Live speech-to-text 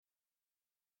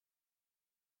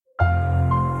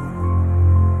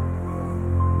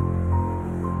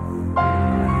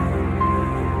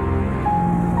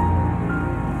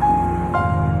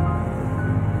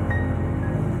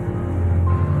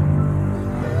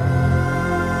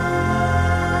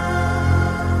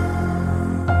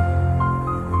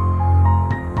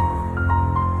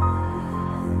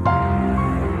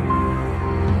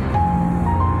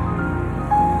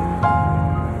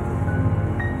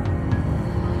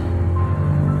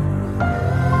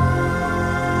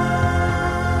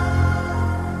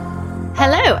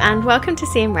and welcome to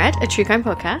Seeing Red, a true crime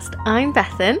podcast. I'm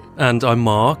Bethan. And I'm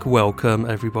Mark. Welcome,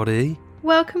 everybody.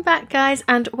 Welcome back, guys,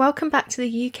 and welcome back to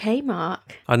the UK,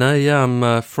 Mark. I know, yeah,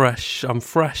 I'm fresh. I'm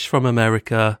fresh from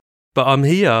America, but I'm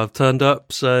here. I've turned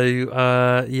up, so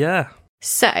yeah.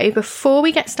 So, before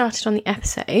we get started on the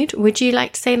episode, would you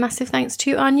like to say a massive thanks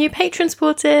to our new Patreon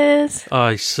supporters?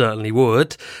 I certainly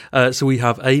would. So we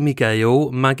have Amy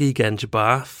Gale, Maggie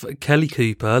Genjabath, Kelly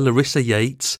Cooper, Larissa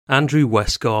Yates, Andrew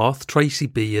Westgarth, Tracy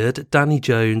Beard, Danny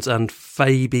Jones, and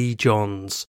Fabi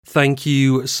Johns. Thank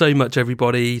you so much,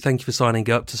 everybody. Thank you for signing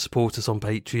up to support us on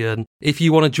Patreon. If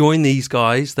you want to join these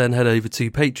guys, then head over to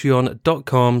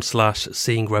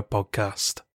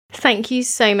patreon.com/seeingredpodcast. Thank you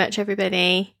so much,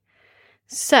 everybody.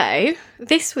 So,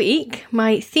 this week,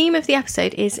 my theme of the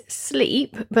episode is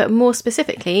sleep, but more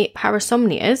specifically,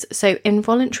 parasomnias, so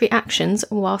involuntary actions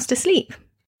whilst asleep.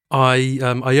 I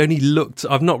only looked,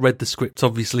 I've not read the script,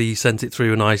 obviously you sent it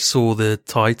through and I saw the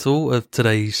title of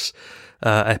today's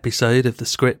episode of the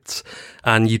script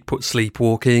and you'd put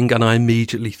sleepwalking and I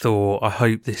immediately thought, I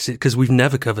hope this is, because we've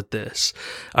never covered this,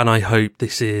 and I hope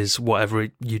this is whatever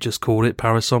you just called it,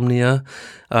 parasomnia,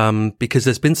 because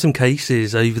there's been some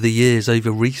cases over the years, over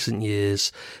recent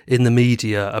years in the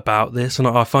media about this, and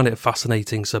I find it a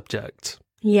fascinating subject.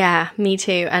 Yeah, me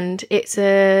too. And it's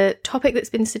a topic that's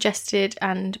been suggested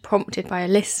and prompted by a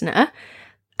listener.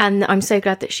 And I'm so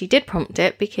glad that she did prompt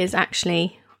it because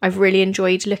actually I've really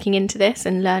enjoyed looking into this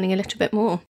and learning a little bit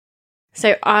more.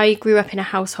 So I grew up in a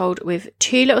household with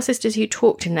two little sisters who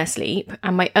talked in their sleep.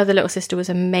 And my other little sister was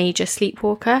a major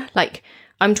sleepwalker. Like,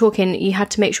 I'm talking, you had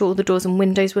to make sure all the doors and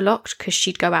windows were locked because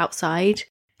she'd go outside.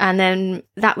 And then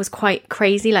that was quite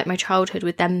crazy, like my childhood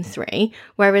with them three.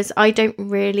 Whereas I don't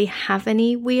really have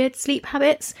any weird sleep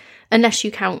habits, unless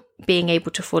you count being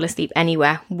able to fall asleep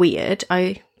anywhere weird.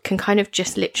 I can kind of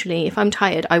just literally, if I'm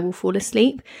tired, I will fall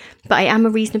asleep. But I am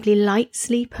a reasonably light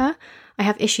sleeper. I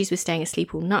have issues with staying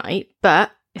asleep all night.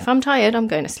 But if I'm tired, I'm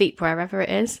going to sleep wherever it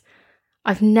is.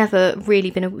 I've never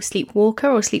really been a sleepwalker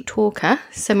or sleep talker.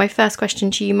 So my first question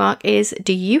to you, Mark, is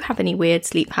do you have any weird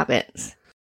sleep habits?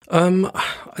 I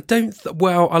don't,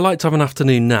 well, I like to have an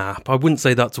afternoon nap. I wouldn't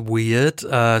say that's weird.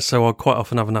 So I quite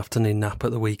often have an afternoon nap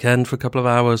at the weekend for a couple of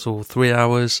hours or 3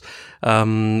 hours,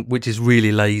 which is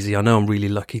really lazy. I know I'm really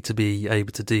lucky to be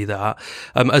able to do that.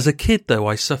 As a kid though,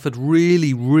 I suffered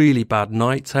really, really bad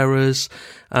night terrors.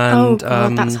 And, oh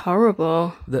God, that's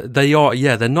horrible. They are,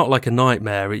 yeah, they're not like a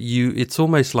nightmare. It's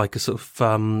almost like a sort of,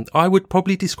 I would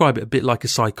probably describe it a bit like a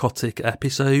psychotic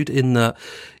episode in that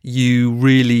you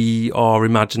really are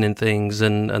imagining things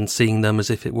and seeing them as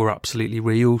if it were absolutely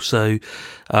real. So,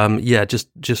 yeah,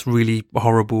 just really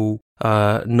horrible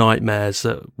nightmares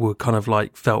that were kind of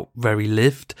like felt very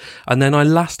lived. And then I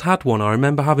last had one. I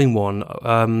remember having one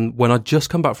when I'd just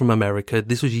come back from America.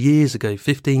 This was years ago,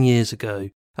 15 years ago.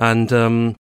 And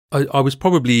I was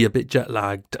probably a bit jet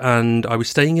lagged and I was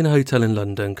staying in a hotel in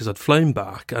London because I'd flown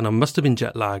back and I must have been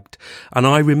jet lagged. And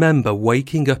I remember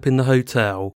waking up in the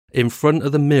hotel in front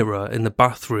of the mirror in the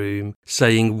bathroom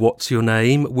saying, "What's your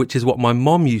name?" which is what my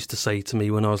mom used to say to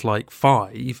me when I was like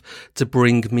 5 to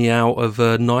bring me out of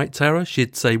a night terror.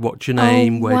 She'd say, "What's your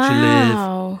name? Where'd you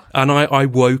live?" And I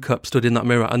woke up, stood in that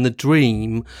mirror, and the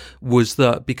dream was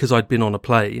that because I'd been on a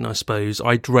plane, I suppose,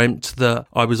 I dreamt that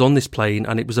I was on this plane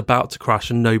and it was about to crash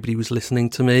and nobody was listening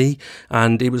to me.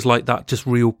 And it was like that just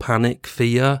real panic,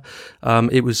 fear.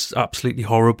 It was absolutely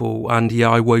horrible. And yeah,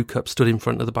 I woke up, stood in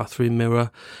front of the bathroom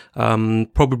mirror.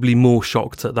 Probably more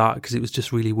shocked at that because it was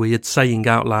just really weird saying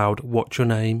out loud, "What's your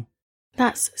name?"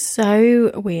 That's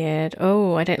so weird.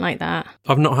 Oh, I don't like that.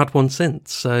 I've not had one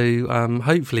since, so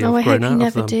hopefully I've grown out of them. I hope you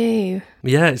never do.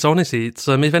 Yeah, it's honestly, it's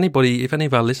if any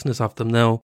of our listeners have them,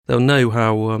 they'll know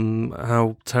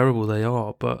how terrible they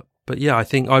are. But yeah, I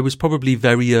think I was probably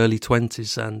very early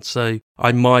 20s then, so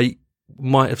I might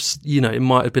have, it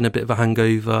might have been a bit of a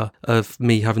hangover of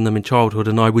me having them in childhood,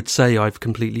 and I would say I've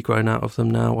completely grown out of them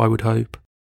now, I would hope.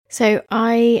 So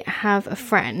I have a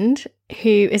friend who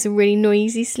is a really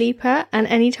noisy sleeper, and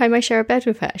anytime I share a bed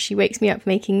with her, she wakes me up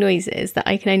making noises that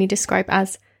I can only describe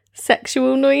as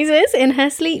sexual noises in her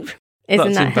sleep.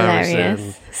 Isn't that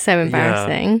hilarious? So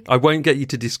embarrassing. Yeah. I won't get you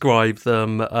to describe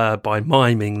them by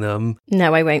miming them.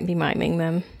 No, I won't be miming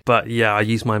them. But yeah, I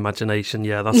use my imagination.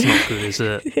 Yeah, that's not good, is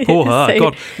it? Poor her.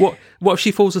 God, what if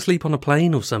she falls asleep on a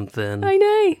plane or something? I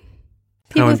know.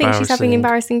 People think she's having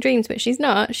embarrassing dreams, but she's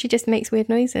not. She just makes weird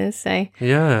noises. So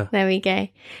yeah, there we go.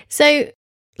 So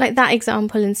like that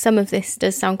example, and some of this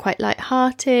does sound quite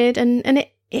lighthearted, and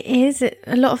it is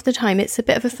a lot of the time. It's a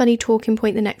bit of a funny talking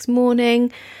point the next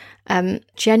morning.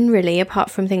 Generally,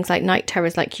 apart from things like night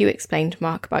terrors, like you explained,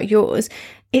 Mark, about yours,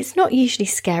 it's not usually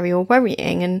scary or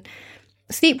worrying. And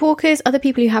sleepwalkers, other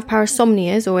people who have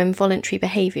parasomnias or involuntary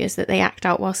behaviours that they act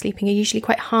out while sleeping, are usually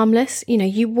quite harmless. You know,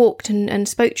 you walked and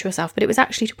spoke to yourself, but it was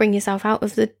actually to bring yourself out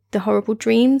of the horrible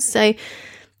dreams. So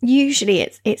usually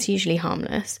it's usually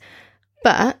harmless.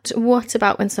 But what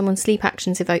about when someone's sleep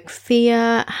actions evoke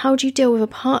fear? How do you deal with a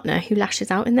partner who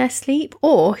lashes out in their sleep,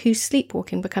 or whose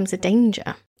sleepwalking becomes a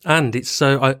danger? And it's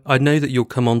so, I know that you'll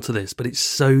come on to this, but it's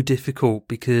so difficult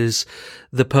because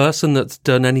the person that's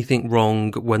done anything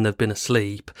wrong when they've been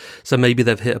asleep, so maybe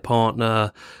they've hit a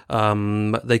partner,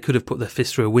 they could have put their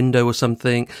fist through a window or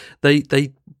something,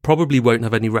 they probably won't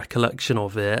have any recollection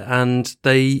of it, and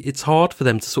it's hard for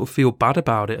them to sort of feel bad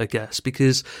about it, I guess,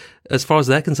 because as far as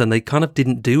they're concerned, they kind of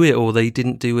didn't do it, or they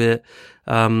didn't do it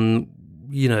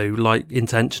like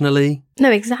intentionally.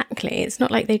 No, exactly. It's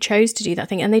not like they chose to do that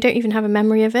thing, and they don't even have a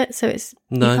memory of it. So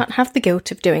you can't have the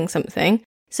guilt of doing something.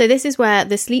 So this is where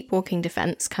the sleepwalking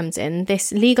defence comes in,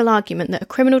 this legal argument that a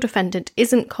criminal defendant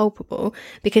isn't culpable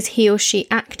because he or she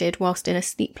acted whilst in a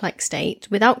sleep-like state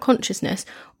without consciousness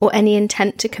or any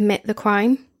intent to commit the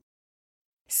crime.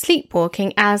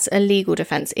 Sleepwalking as a legal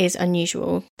defence is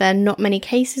unusual. There are not many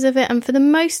cases of it, and for the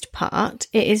most part,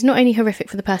 it is not only horrific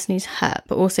for the person who's hurt,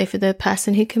 but also for the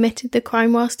person who committed the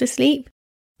crime whilst asleep.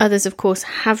 Others, of course,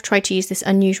 have tried to use this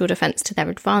unusual defence to their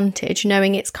advantage,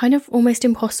 knowing it's kind of almost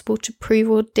impossible to prove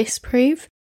or disprove.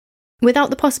 Without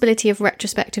the possibility of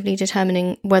retrospectively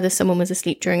determining whether someone was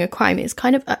asleep during a crime, it's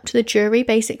kind of up to the jury,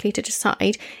 basically, to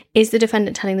decide, is the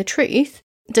defendant telling the truth?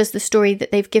 Does the story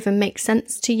that they've given make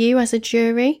sense to you as a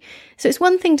jury? So it's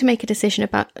one thing to make a decision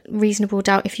about reasonable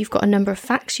doubt if you've got a number of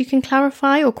facts you can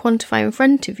clarify or quantify in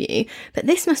front of you, but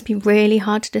this must be really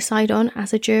hard to decide on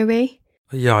as a jury.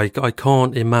 Yeah, I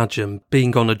can't imagine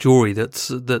being on a jury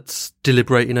that's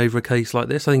deliberating over a case like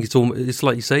this. I think it's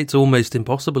like you say, it's almost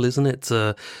impossible, isn't it,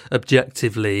 to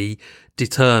objectively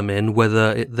determine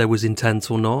whether there was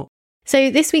intent or not.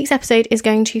 So this week's episode is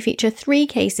going to feature 3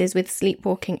 cases with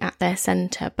sleepwalking at their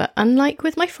centre, but unlike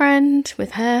with my friend,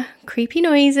 with her creepy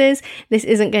noises, this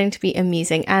isn't going to be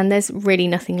amusing, and there's really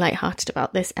nothing lighthearted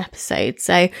about this episode.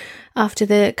 So after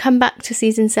the comeback to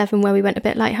season 7 where we went a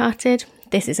bit lighthearted,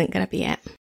 this isn't going to be it.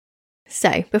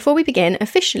 So, before we begin,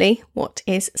 officially, what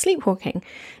is sleepwalking?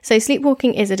 So,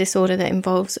 sleepwalking is a disorder that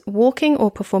involves walking or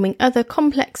performing other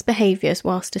complex behaviours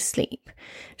whilst asleep.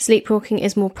 Sleepwalking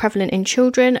is more prevalent in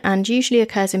children and usually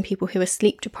occurs in people who are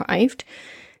sleep deprived.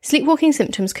 Sleepwalking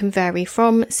symptoms can vary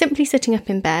from simply sitting up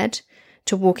in bed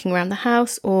to walking around the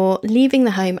house or leaving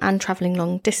the home and travelling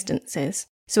long distances.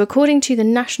 So, according to the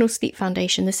National Sleep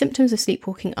Foundation, the symptoms of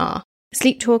sleepwalking are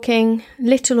sleep talking,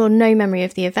 little or no memory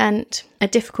of the event, a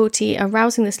difficulty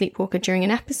arousing the sleepwalker during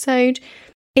an episode,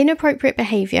 inappropriate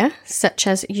behaviour, such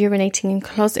as urinating in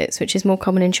closets, which is more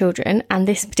common in children. And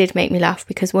this did make me laugh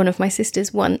because one of my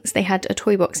sisters once, they had a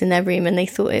toy box in their room and they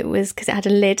thought it was, because it had a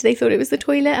lid, they thought it was the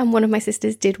toilet. And one of my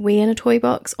sisters did wee in a toy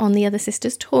box on the other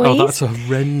sister's toys. Oh, that's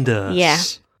horrendous. Yeah.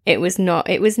 It was not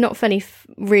funny,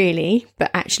 really,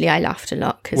 but actually I laughed a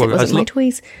lot because it wasn't my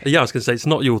toys. Yeah, I was going to say, it's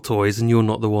not your toys and you're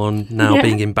not the one now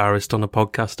being embarrassed on a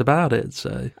podcast about it.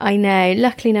 So I know.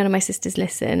 Luckily, none of my sisters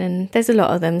listen, and there's a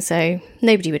lot of them, so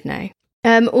nobody would know.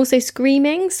 Also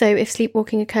screaming, so if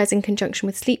sleepwalking occurs in conjunction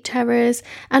with sleep terrors,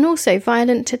 and also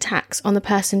violent attacks on the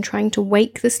person trying to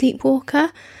wake the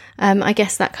sleepwalker. I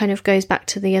guess that kind of goes back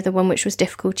to the other one, which was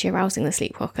difficulty arousing the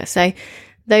sleepwalker. So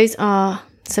those are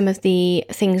some of the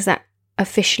things that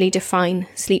officially define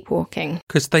sleepwalking.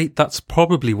 Because that's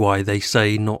probably why they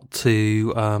say not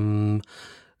to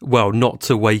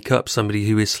wake up somebody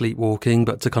who is sleepwalking,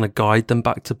 but to kind of guide them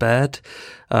back to bed.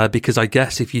 Because I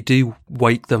guess if you do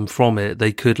wake them from it,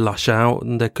 they could lash out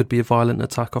and there could be a violent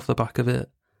attack off the back of it.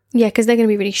 Yeah, because they're going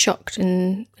to be really shocked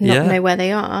and not know where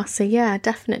they are. So yeah,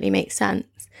 definitely makes sense.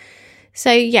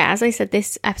 So yeah, as I said,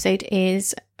 this episode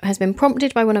has been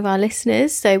prompted by one of our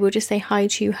listeners, so we'll just say hi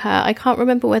to her. I can't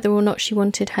remember whether or not she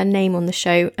wanted her name on the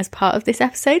show as part of this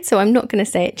episode, so I'm not going to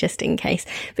say it just in case,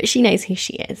 but she knows who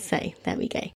she is, so there we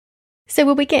go. So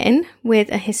we'll begin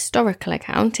with a historical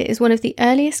account. It is one of the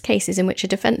earliest cases in which a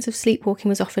defence of sleepwalking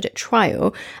was offered at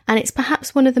trial, and it's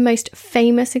perhaps one of the most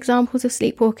famous examples of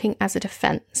sleepwalking as a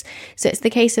defence. So it's the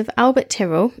case of Albert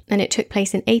Tyrrell, and it took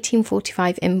place in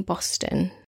 1845 in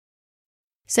Boston.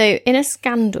 So, in a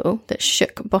scandal that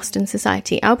shook Boston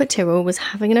society, Albert Tyrrell was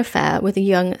having an affair with a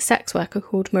young sex worker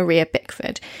called Maria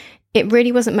Bickford. It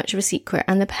really wasn't much of a secret,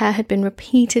 and the pair had been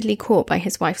repeatedly caught by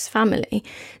his wife's family.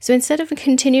 So instead of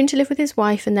continuing to live with his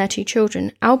wife and their 2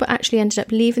 children, Albert actually ended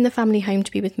up leaving the family home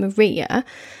to be with Maria.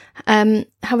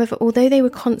 However, although they were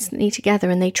constantly together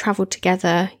and they travelled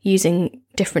together using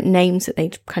different names that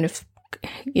they'd kind of,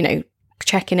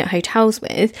 check in at hotels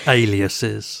with.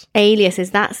 Aliases,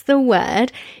 that's the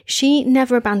word. She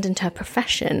never abandoned her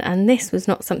profession, and this was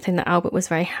not something that Albert was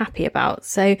very happy about.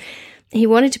 So he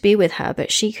wanted to be with her,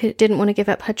 but she didn't want to give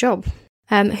up her job.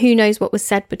 Who knows what was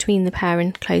said between the pair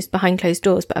and behind closed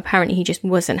doors, but apparently he just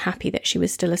wasn't happy that she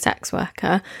was still a sex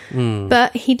worker.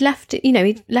 But he'd left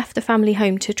the family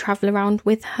home to travel around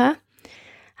with her.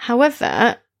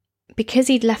 However, because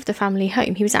he'd left the family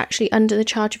home, he was actually under the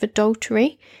charge of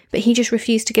adultery, but he just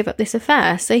refused to give up this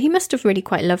affair. So he must have really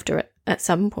quite loved her at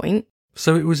some point.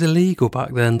 So it was illegal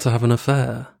back then to have an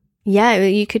affair? Yeah,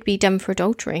 you could be done for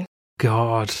adultery.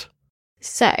 God.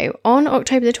 So, on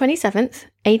October the 27th,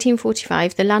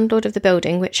 1845, the landlord of the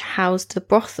building which housed the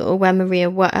brothel where Maria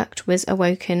worked was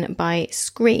awoken by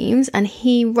screams, and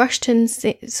he rushed and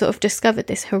sort of discovered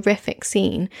this horrific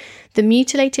scene. The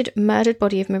mutilated, murdered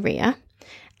body of Maria,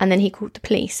 and then he called the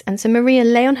police. And so Maria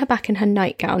lay on her back in her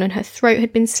nightgown, and her throat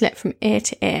had been slit from ear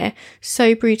to ear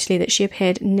so brutally that she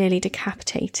appeared nearly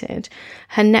decapitated.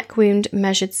 Her neck wound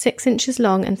measured 6 inches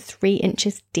long and 3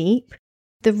 inches deep.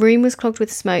 The room was clogged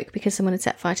with smoke because someone had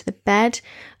set fire to the bed.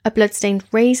 A blood-stained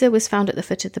razor was found at the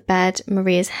foot of the bed.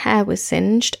 Maria's hair was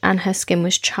singed and her skin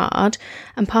was charred,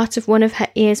 and part of one of her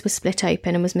ears was split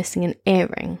open and was missing an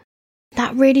earring.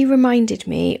 That really reminded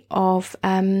me of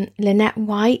Lynette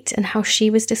White and how she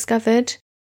was discovered.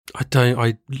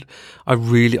 I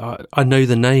know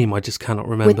the name, I just cannot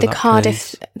remember with the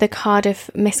case.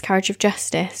 Cardiff miscarriage of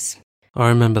justice. I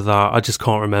remember that. I just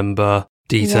can't remember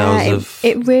details of...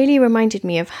 It really reminded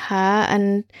me of her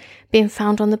and being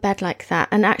found on the bed like that.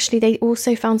 And actually they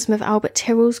also found some of Albert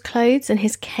Tyrrell's clothes and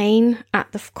his cane at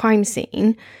the crime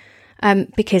scene,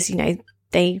 because,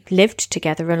 they lived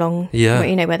together along,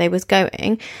 where they was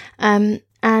going.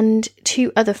 And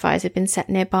 2 other fires had been set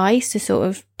nearby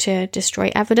to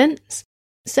destroy evidence.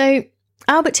 So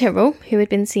Albert Tyrrell, who had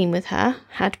been seen with her,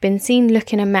 had been seen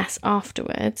looking a mess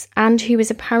afterwards, and who was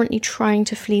apparently trying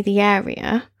to flee the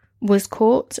area, was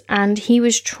caught, and he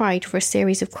was tried for a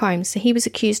series of crimes. So he was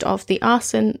accused of the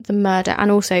arson, the murder,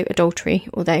 and also adultery,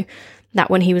 although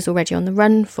that one he was already on the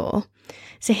run for.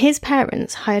 So his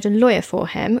parents hired a lawyer for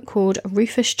him called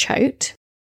Rufus Choate.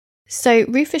 So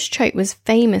Rufus Choate was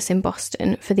famous in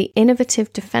Boston for the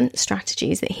innovative defence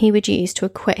strategies that he would use to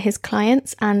acquit his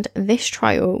clients, and this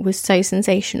trial was so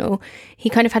sensational.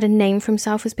 He kind of had a name for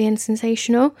himself as being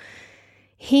sensational.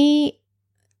 He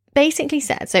basically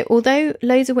said, so although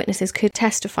loads of witnesses could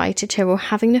testify to Tyrrell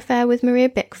having an affair with Maria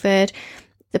Bickford,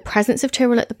 the presence of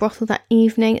Tyrrell at the brothel that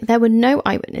evening, there were no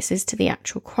eyewitnesses to the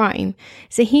actual crime.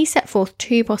 So he set forth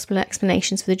 2 possible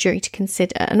explanations for the jury to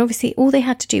consider, and obviously all they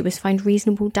had to do was find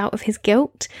reasonable doubt of his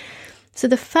guilt. So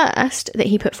the first that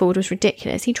he put forward was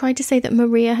ridiculous. He tried to say that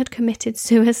Maria had committed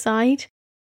suicide.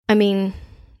 I mean,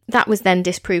 that was then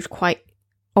disproved quite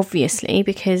obviously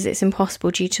because it's impossible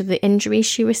due to the injuries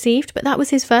she received, but that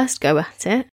was his first go at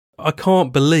it. I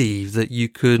can't believe that you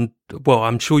could, well,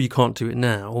 I'm sure you can't do it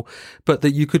now, but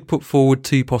that you could put forward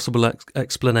 2 possible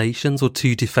explanations or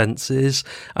 2 defences,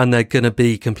 and they're going to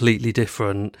be completely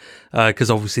different,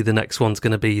 because obviously the next one's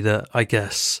going to be that, I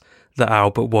guess, that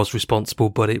Albert was responsible,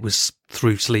 but it was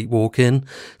through sleepwalking,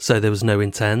 so there was no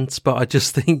intent. But I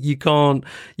just think you can't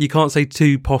say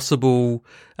 2 possible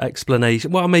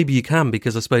explanations. Well, maybe you can,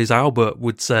 because I suppose Albert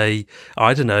would say,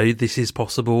 I don't know, this is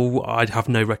possible, I'd have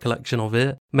no recollection of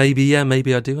it. Maybe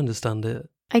I do understand it.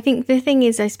 I think the thing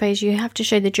is, I suppose you have to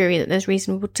show the jury that there's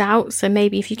reasonable doubt, so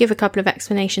maybe if you give a couple of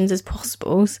explanations as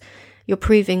possibles, you're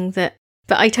proving that.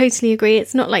 But I totally agree.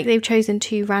 It's not like they've chosen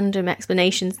 2 random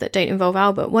explanations that don't involve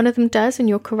Albert. One of them does, and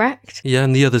you're correct. Yeah,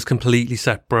 and the other's completely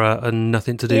separate and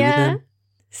nothing to do with him.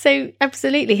 So,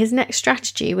 absolutely, his next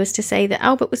strategy was to say that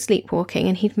Albert was sleepwalking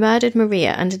and he'd murdered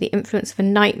Maria under the influence of a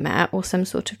nightmare or some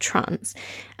sort of trance.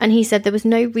 And he said there was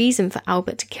no reason for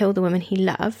Albert to kill the woman he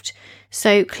loved.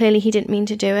 So, clearly he didn't mean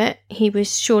to do it. He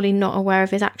was surely not aware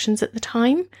of his actions at the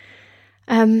time.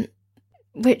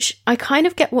 Which I kind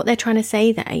of get what they're trying to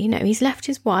say there. He's left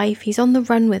his wife, he's on the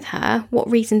run with her. What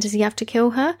reason does he have to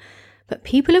kill her? But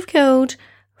people have killed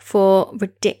for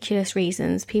ridiculous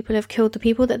reasons. People have killed the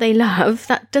people that they love.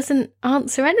 That doesn't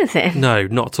answer anything. No,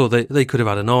 not at all. They could have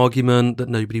had an argument that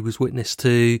nobody was witness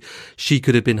to. She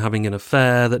could have been having an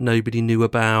affair that nobody knew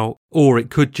about. Or it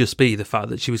could just be the fact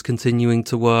that she was continuing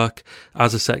to work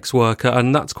as a sex worker.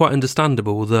 And that's quite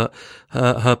understandable that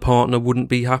her partner wouldn't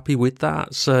be happy with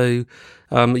that. So,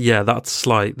 that's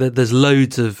like, there's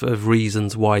loads of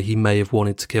reasons why he may have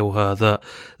wanted to kill her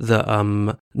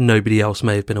that nobody else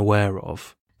may have been aware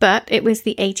of. But it was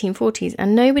the 1840s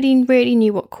and nobody really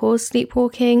knew what caused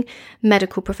sleepwalking.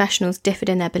 Medical professionals differed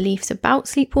in their beliefs about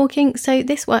sleepwalking, so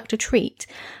this worked a treat.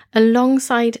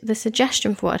 Alongside the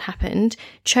suggestion for what had happened,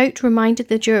 Choate reminded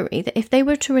the jury that if they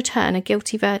were to return a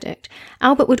guilty verdict,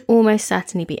 Albert would almost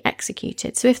certainly be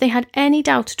executed. So if they had any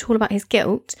doubt at all about his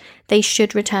guilt, they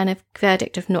should return a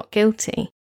verdict of not guilty.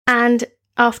 And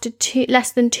after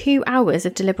less than 2 hours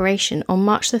of deliberation on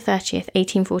March the 30th,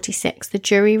 1846, the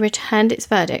jury returned its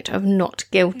verdict of not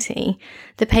guilty.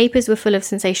 The papers were full of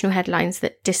sensational headlines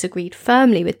that disagreed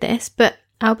firmly with this, but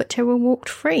Albert Tyrrell walked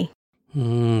free.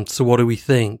 So what do we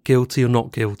think? Guilty or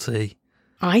not guilty?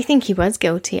 I think he was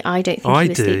guilty. I don't think he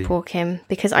was sleepwalking,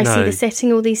 because I see the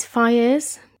setting all these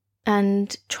fires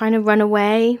and trying to run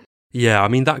away. Yeah, I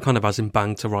mean, that kind of has him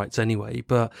banged to rights anyway.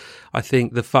 But I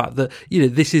think the fact that,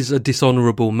 this is a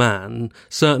dishonourable man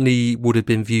certainly would have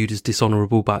been viewed as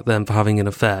dishonourable back then for having an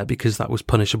affair, because that was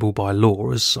punishable by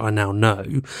law, as I now know.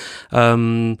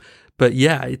 But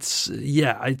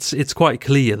it's quite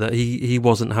clear that he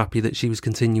wasn't happy that she was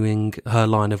continuing her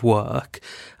line of work,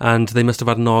 and they must have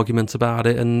had an argument about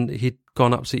it, and he'd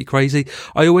gone absolutely crazy.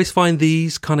 I always find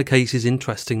these kind of cases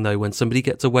interesting, though, when somebody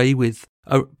gets away with,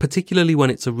 particularly when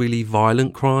it's a really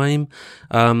violent crime,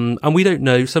 and we don't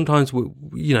know. Sometimes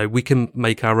we can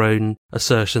make our own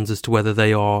assertions as to whether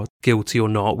they are guilty or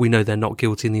not. We know they're not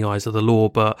guilty in the eyes of the law,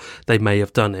 but they may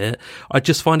have done it. I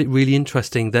just find it really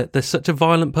interesting that they're such a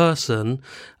violent person.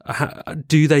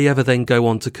 Do they ever then go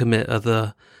on to commit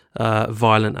other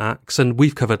violent acts? And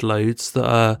we've covered loads that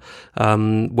are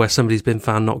where somebody's been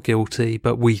found not guilty,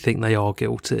 but we think they are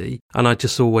guilty. And I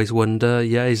just always wonder,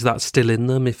 is that still in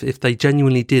them? If they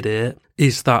genuinely did it,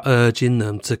 is that urge in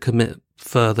them to commit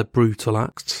further brutal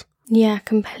acts? Yeah,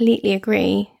 completely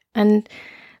agree. And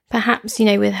perhaps,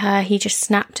 with her, he just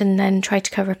snapped and then tried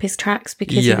to cover up his tracks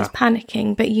because he was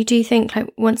panicking. But you do think,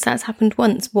 once that's happened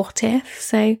once, what if?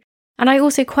 So... And I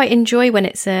also quite enjoy when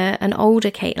it's an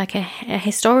older case, like a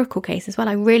historical case as well.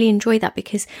 I really enjoy that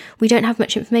because we don't have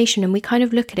much information and we kind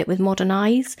of look at it with modern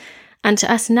eyes. And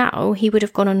to us now, he would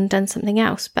have gone on and done something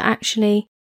else. But actually,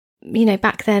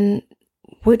 back then,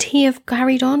 would he have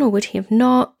carried on or would he have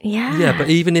not? Yeah. Yeah, but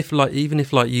even if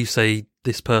you say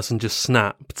this person just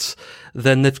snapped,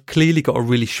 then they've clearly got a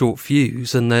really short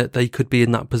fuse, and they could be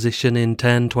in that position in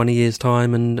 10, 20 years'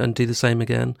 time and do the same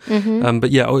again. Mm-hmm.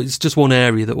 But it's just one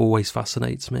area that always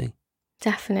fascinates me.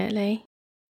 Definitely.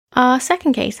 Our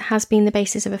second case has been the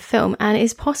basis of a film and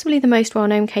is possibly the most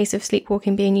well-known case of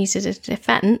sleepwalking being used as a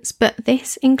defence, but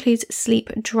this includes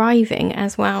sleep driving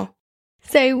as well.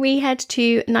 So we head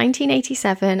to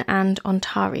 1987 and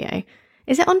Ontario.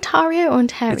 Is it Ontario or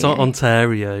Ontario? It's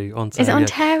Ontario. Is it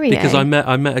Ontario? Because I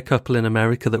met a couple in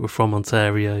America that were from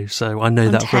Ontario, so I know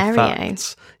that for a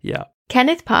fact. Yeah.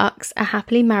 Kenneth Parks, a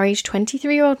happily married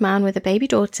 23-year-old man with a baby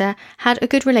daughter, had a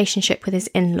good relationship with his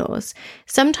in-laws.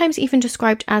 Sometimes even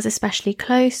described as especially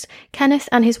close, Kenneth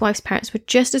and his wife's parents were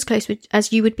just as close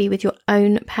as you would be with your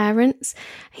own parents.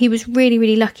 He was really,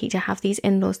 really lucky to have these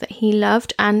in-laws that he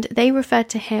loved, and they referred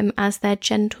to him as their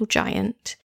gentle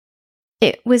giant.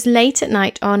 It was late at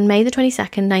night on May the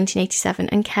 22nd, 1987,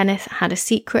 and Kenneth had a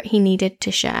secret he needed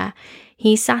to share.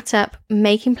 He sat up,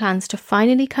 making plans to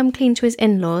finally come clean to his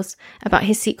in-laws about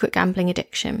his secret gambling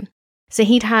addiction. So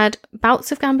he'd had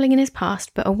bouts of gambling in his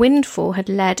past, but a windfall had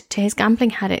led to his gambling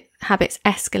habits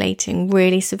escalating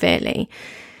really severely.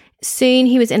 Soon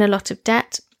he was in a lot of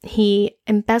debt. He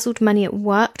embezzled money at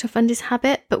work to fund his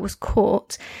habit, but was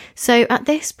caught. So at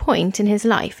this point in his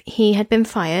life, he had been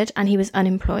fired and he was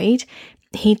unemployed.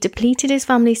 He'd depleted his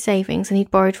family's savings and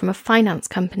he'd borrowed from a finance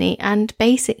company, and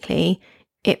basically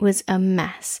it was a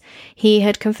mess. He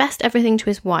had confessed everything to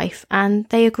his wife and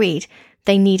they agreed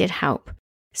they needed help.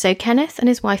 So Kenneth and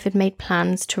his wife had made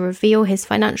plans to reveal his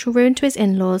financial ruin to his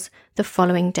in-laws the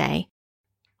following day.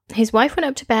 His wife went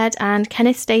up to bed and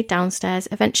Kenneth stayed downstairs,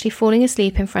 eventually falling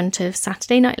asleep in front of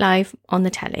Saturday Night Live on the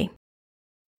telly.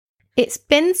 It's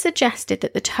been suggested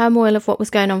that the turmoil of what was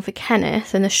going on for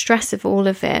Kenneth and the stress of all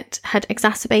of it had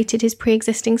exacerbated his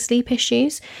pre-existing sleep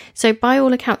issues. So by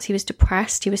all accounts, he was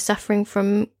depressed, he was suffering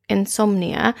from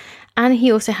insomnia, and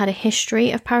he also had a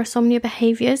history of parasomnia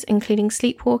behaviours, including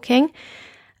sleepwalking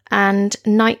and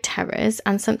night terrors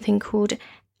and something called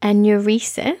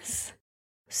enuresis.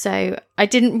 So I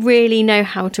didn't really know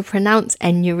how to pronounce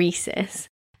enuresis.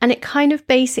 And it kind of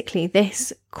basically,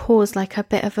 this caused like a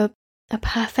bit of a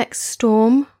perfect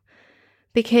storm,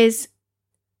 because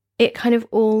it kind of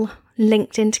all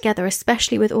linked in together,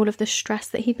 especially with all of the stress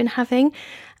that he'd been having.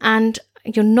 And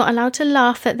you're not allowed to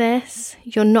laugh at this.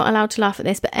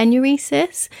 But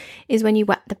enuresis is when you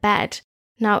wet the bed.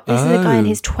 Now, this is a guy in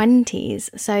his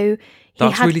 20s, so he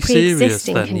That's had really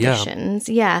pre-existing serious then, conditions.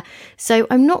 Yeah. So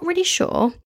I'm not really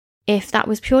sure if that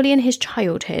was purely in his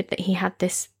childhood that he had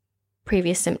this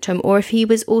previous symptom, or if he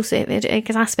was also, it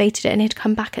exacerbated it and he'd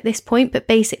come back at this point. But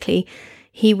basically,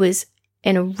 he was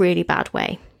in a really bad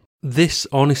way. This,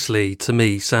 honestly, to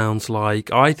me, sounds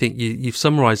like, I think you've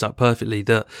summarised that perfectly,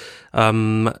 that,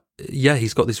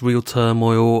 he's got this real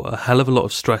turmoil, a hell of a lot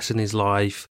of stress in his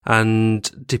life,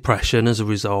 and depression as a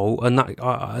result, and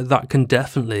that can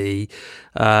definitely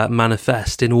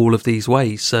manifest in all of these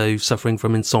ways. So suffering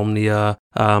from insomnia,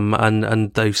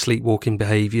 and those sleepwalking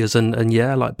behaviours, and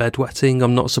like bedwetting.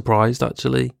 I'm not surprised,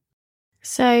 actually.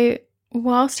 So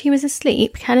whilst he was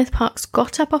asleep, Kenneth Parks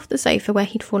got up off the sofa where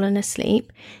he'd fallen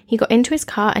asleep. He got into his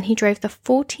car and he drove the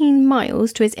 14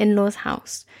 miles to his in-laws'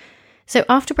 house. So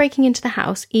after breaking into the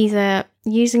house, either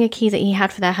using a key that he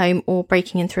had for their home or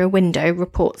breaking in through a window,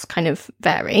 reports kind of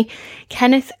vary,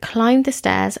 Kenneth climbed the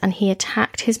stairs and he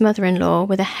attacked his mother-in-law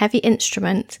with a heavy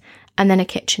instrument and then a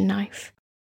kitchen knife.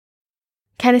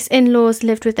 Kenneth's in-laws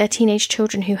lived with their teenage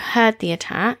children who heard the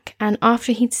attack, and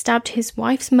after he'd stabbed his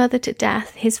wife's mother to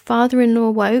death, his father-in-law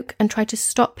woke and tried to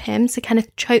stop him, so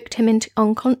Kenneth choked him into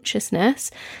unconsciousness,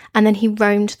 and then he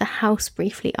roamed the house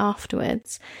briefly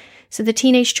afterwards. So the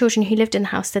teenage children who lived in the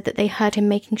house said that they heard him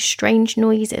making strange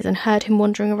noises and heard him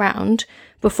wandering around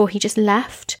before he just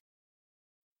left.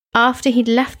 After he'd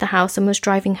left the house and was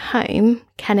driving home,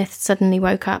 Kenneth suddenly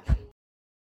woke up.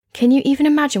 Can you even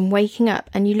imagine waking up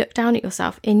and you look down at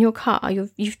yourself in your car, you're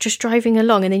just driving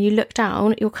along, and then you look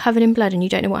down, you're covered in blood and you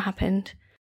don't know what happened?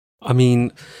 I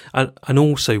mean, and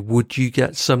also, would you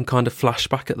get some kind of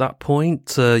flashback at that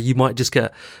point? You might just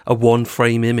get a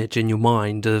one-frame image in your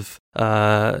mind of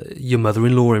your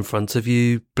mother-in-law in front of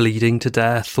you bleeding to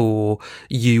death, or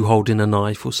you holding a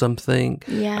knife or something.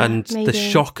 Yeah, and maybe. The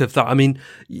shock of that. I mean,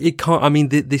 it can't. I mean,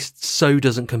 this so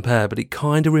doesn't compare, but it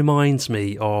kind of reminds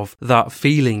me of that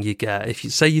feeling you get if you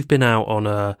say you've been out on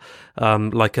a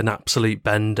like an absolute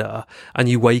bender, and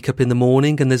you wake up in the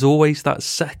morning, and there's always that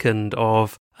second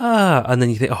of, and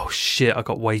then you think, oh shit, I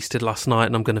got wasted last night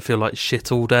and I'm going to feel like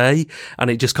shit all day.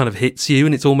 And it just kind of hits you,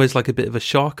 and it's almost like a bit of a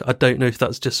shock. I don't know if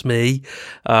that's just me.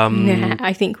 Yeah,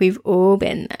 I think we've all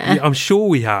been there. I'm sure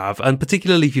we have. And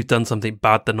particularly if you've done something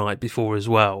bad the night before as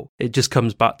well, it just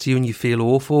comes back to you and you feel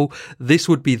awful. This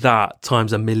would be that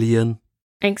times a million.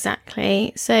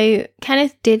 Exactly. So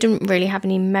Kenneth didn't really have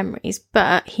any memories,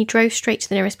 but he drove straight to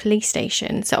the nearest police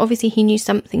station. So obviously he knew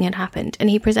something had happened, and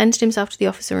he presented himself to the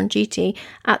officer on duty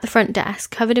at the front desk,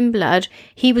 covered in blood.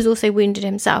 He was also wounded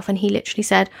himself, and he literally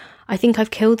said, I think I've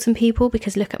killed some people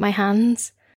because look at my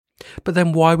hands. But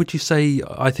then why would you say,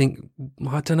 I think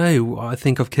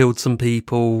I've killed some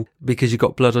people because you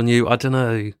got blood on you? I don't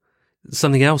know.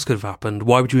 Something else could have happened.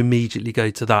 Why would you immediately go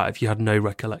to that if you had no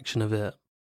recollection of it?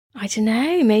 I don't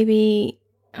know, maybe,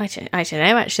 I don't know,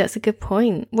 actually, that's a good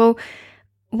point. Well,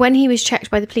 when he was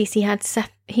checked by the police,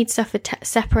 he'd suffered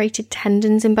separated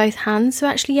tendons in both hands. So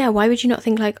actually, yeah, why would you not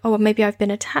think like, oh, well, maybe I've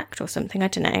been attacked or something? I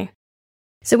don't know.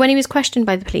 So when he was questioned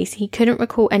by the police, he couldn't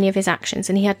recall any of his actions,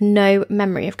 and he had no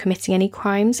memory of committing any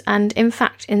crimes. And in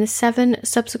fact, in the 7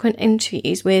 subsequent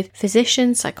interviews with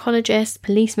physicians, psychologists,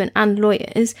 policemen and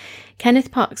lawyers,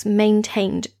 Kenneth Parks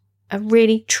maintained a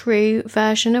really true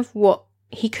version of what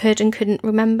he could and couldn't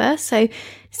remember, so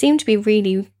seemed to be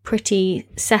really pretty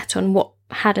set on what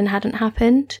had and hadn't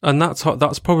happened. And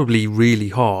that's probably really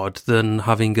hard than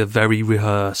having a very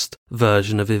rehearsed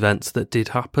version of events that did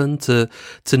happen, to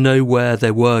know where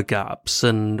there were gaps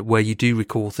and where you do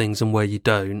recall things and where you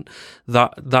don't.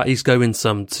 That is going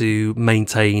some to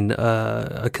maintain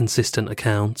a consistent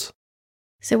account.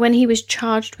 So when he was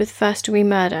charged with first-degree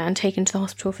murder and taken to the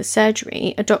hospital for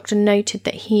surgery, a doctor noted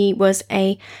that he was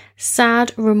a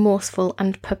sad, remorseful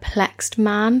and perplexed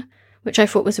man, which I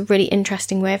thought was a really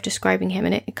interesting way of describing him,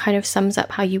 and it kind of sums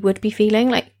up how you would be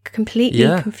feeling, like completely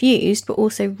confused but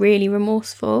also really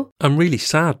remorseful. I'm really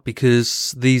sad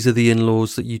because these are the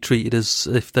in-laws that you treated as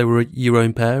if they were your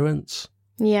own parents.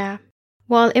 Yeah.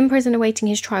 While in prison awaiting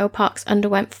his trial, Parks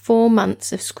underwent 4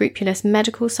 months of scrupulous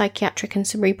medical, psychiatric and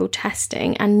cerebral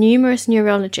testing, and numerous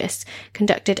neurologists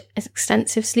conducted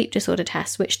extensive sleep disorder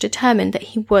tests which determined that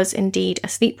he was indeed a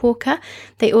sleepwalker.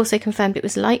 They also confirmed it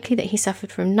was likely that he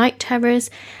suffered from night terrors,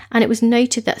 and it was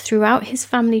noted that throughout his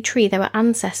family tree there were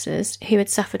ancestors who had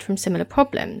suffered from similar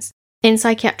problems. In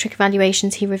psychiatric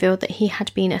evaluations, he revealed that he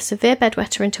had been a severe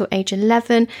bedwetter until age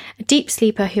 11, a deep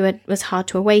sleeper who was hard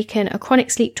to awaken, a chronic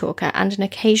sleep talker, and an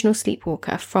occasional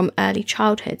sleepwalker from early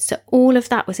childhood. So all of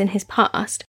that was in his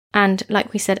past. And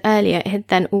like we said earlier, it had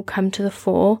then all come to the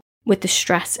fore with the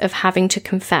stress of having to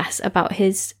confess about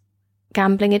his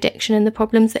gambling addiction and the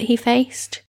problems that he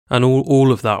faced. And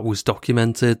all of that was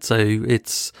documented, so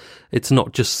it's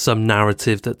not just some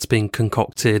narrative that's been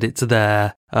concocted. It's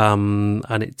there, and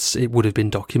it would have been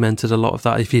documented, a lot of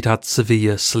that, if he'd had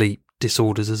severe sleep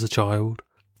disorders as a child.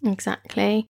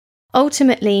 Exactly.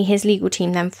 Ultimately, his legal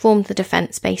team then formed the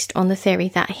defence based on the theory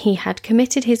that he had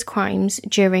committed his crimes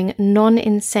during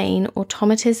non-insane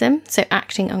automatism, so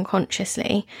acting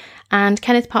unconsciously. And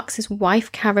Kenneth Parks'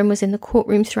 wife, Karen, was in the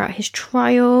courtroom throughout his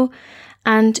trial.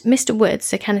 And Mr. Woods,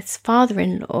 so Kenneth's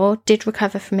father-in-law, did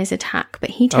recover from his attack, but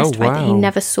he testified that he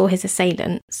never saw his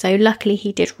assailant. So luckily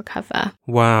he did recover.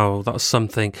 Wow, that's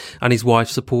something. And his wife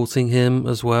supporting him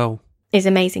as well. Is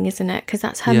amazing, isn't it? Because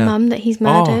that's her mum that he's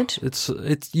murdered. It's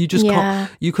you just can't,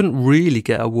 you couldn't really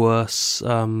get a worse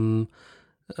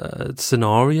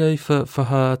scenario for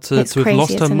her to have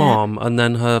lost her mum, and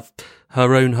then her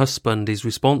own husband is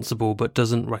responsible but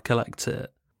doesn't recollect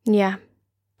it. Yeah.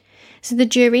 So the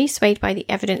jury, swayed by the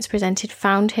evidence presented,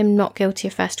 found him not guilty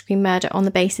of first-degree murder on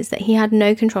the basis that he had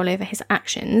no control over his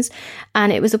actions.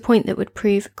 And it was a point that would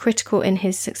prove critical in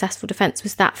his successful defence,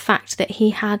 was that fact that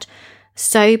he had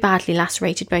so badly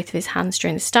lacerated both of his hands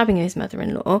during the stabbing of his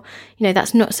mother-in-law. You know,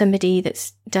 that's not somebody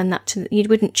that's done that to... You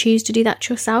wouldn't choose to do that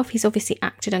to yourself. He's obviously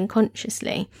acted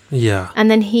unconsciously. Yeah. And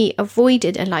then he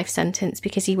avoided a life sentence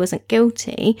because he wasn't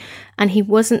guilty, and he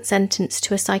wasn't sentenced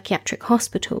to a psychiatric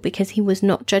hospital because he was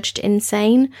not judged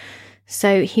insane.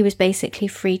 So he was basically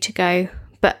free to go.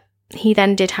 But he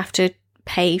then did have to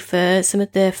pay for some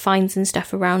of the fines and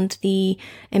stuff around the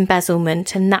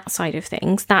embezzlement and that side of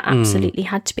things. That absolutely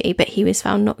had to be, but he was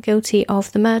found not guilty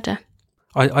of the murder.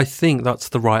 I think that's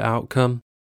the right outcome.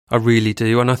 I really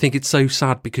do. And I think it's so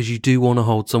sad because you do want to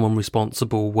hold someone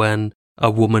responsible when a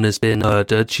woman has been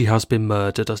murdered. She has been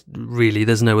murdered. Really,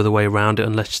 there's no other way around it,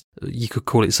 unless you could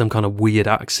call it some kind of weird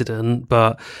accident.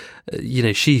 But, you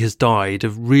know, she has died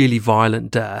of really violent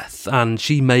death, and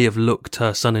she may have looked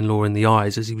her son-in-law in the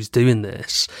eyes as he was doing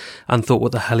this and thought,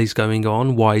 what the hell is going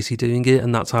on? Why is he doing it?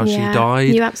 And that's how she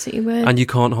died. You absolutely would. And you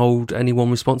can't hold anyone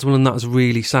responsible, and that's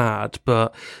really sad.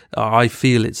 But I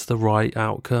feel it's the right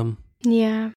outcome.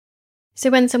 Yeah. So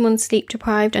when someone's sleep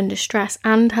deprived, under stress,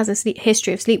 and has a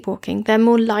history of sleepwalking, they're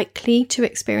more likely to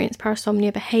experience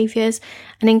parasomnia behaviours.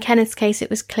 And in Kenneth's case, it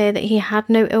was clear that he had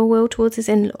no ill will towards his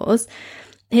in-laws.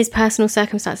 His personal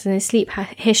circumstances and his sleep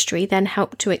history then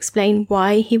helped to explain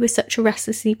why he was such a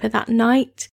restless sleeper that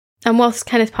night. And whilst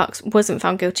Kenneth Parks wasn't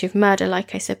found guilty of murder,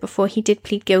 like I said before, he did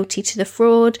plead guilty to the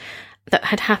fraud that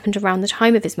had happened around the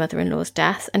time of his mother-in-law's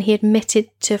death, and he admitted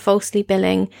to falsely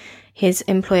billing his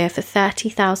employer for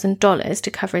 $30,000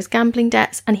 to cover his gambling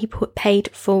debts, and he paid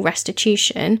full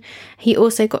restitution. He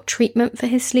also got treatment for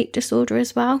his sleep disorder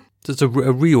as well. So it's a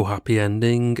real happy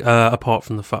ending, apart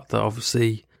from the fact that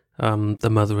obviously the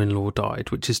mother-in-law died,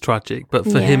 which is tragic. But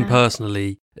for him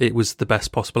personally, it was the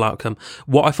best possible outcome.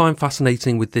 What I find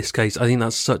fascinating with this case, I think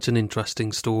that's such an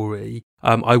interesting story.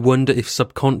 I wonder if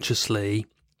subconsciously,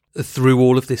 through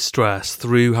all of this stress,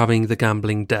 through having the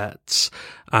gambling debts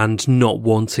and not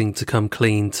wanting to come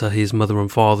clean to his mother and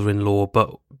father-in-law,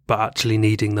 but actually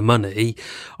needing the money,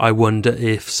 I wonder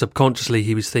if subconsciously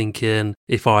he was thinking,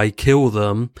 if I kill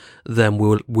them, then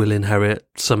we'll inherit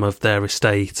some of their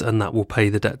estate and that will pay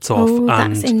the debts off. Oh,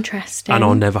 that's interesting. And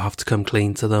I'll never have to come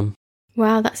clean to them.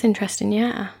 Wow, that's interesting,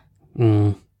 yeah.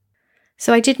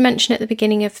 So I did mention at the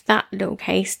beginning of that little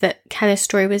case that Kenneth's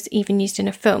story was even used in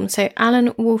a film. So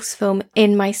Alan Wolf's film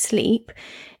In My Sleep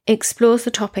explores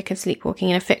the topic of sleepwalking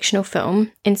in a fictional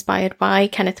film inspired by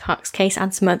Kenneth Parks' case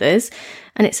and some others.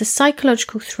 And it's a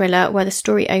psychological thriller where the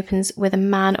story opens with a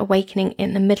man awakening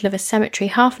in the middle of a cemetery,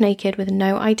 half naked, with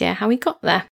no idea how he got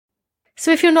there.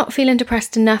 So if you're not feeling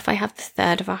depressed enough, I have the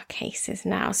third of our cases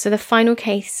now. So the final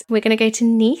case, we're going to go to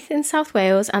Neath in South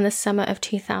Wales and the summer of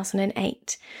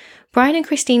 2008. Brian and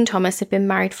Christine Thomas had been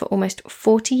married for almost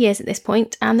 40 years at this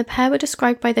point, and the pair were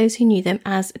described by those who knew them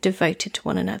as devoted to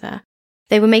one another.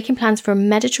 They were making plans for a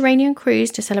Mediterranean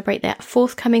cruise to celebrate their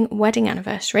forthcoming wedding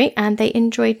anniversary, and they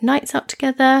enjoyed nights out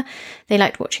together. They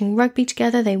liked watching rugby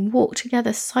together, they walked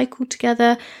together, cycled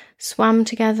together, swam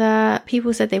together.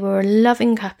 People said they were a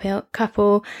loving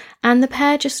couple, and the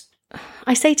pair just,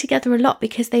 I say together a lot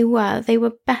because they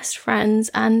were best friends,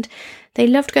 and they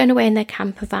loved going away in their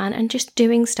camper van and just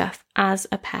doing stuff as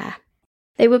a pair.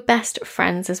 They were best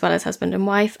friends as well as husband and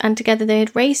wife, and together they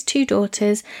had raised 2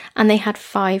 daughters and they had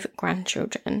 5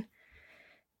 grandchildren.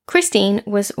 Christine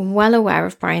was well aware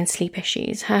of Brian's sleep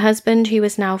issues. Her husband, who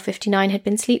was now 59, had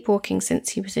been sleepwalking since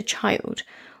he was a child.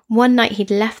 One night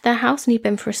he'd left their house and he'd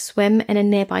been for a swim in a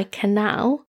nearby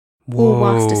canal, all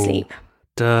whilst asleep.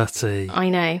 dirty. I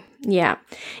know, yeah.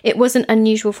 It wasn't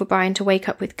unusual for Brian to wake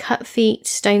up with cut feet,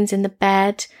 stones in the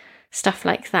bed, stuff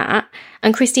like that.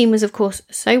 And Christine was, of course,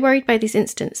 so worried by these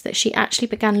incidents that she actually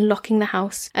began locking the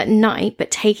house at night,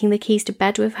 but taking the keys to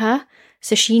bed with her.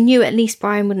 So she knew at least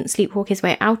Brian wouldn't sleepwalk his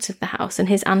way out of the house, and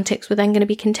his antics were then going to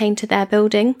be contained to their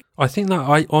building.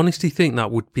 I honestly think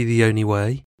that would be the only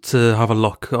way, to have a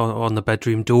lock on the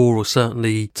bedroom door, or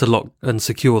certainly to lock and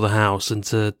secure the house and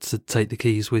to take the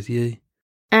keys with you.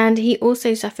 And he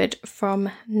also suffered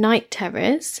from night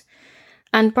terrors.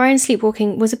 And Brian's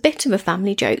sleepwalking was a bit of a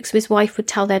family joke, so his wife would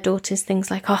tell their daughters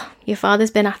things like, "Oh, your father's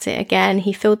been at it again.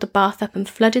 He filled the bath up and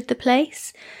flooded the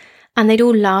place." And they'd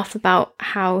all laugh about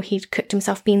how he'd cooked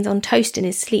himself beans on toast in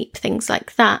his sleep, things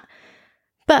like that.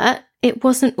 But it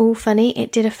wasn't all funny.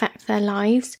 It did affect their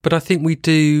lives. But I think we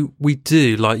do,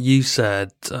 like you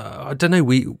said, I don't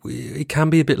know, it can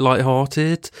be a bit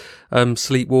lighthearted,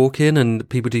 sleepwalking, and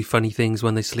people do funny things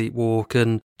when they sleepwalk,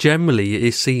 and generally it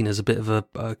is seen as a bit of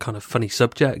a kind of funny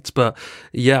subject. But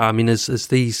yeah, I mean, as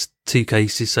these two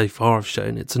cases so far have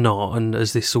shown, it's not, and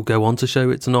as this will go on to show,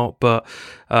 it's not. But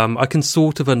I can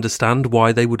sort of understand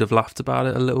why they would have laughed about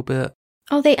it a little bit.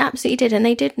 Oh, they absolutely did. And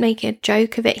they did make a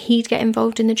joke of it. He'd get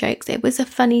involved in the jokes. It was a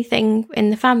funny thing in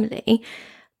the family.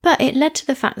 But it led to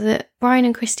the fact that Brian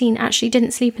and Christine actually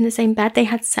didn't sleep in the same bed. They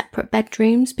had separate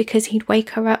bedrooms because he'd wake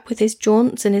her up with his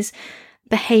jaunts and his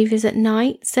behaviours at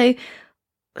night. So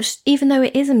even though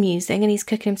it is amusing and he's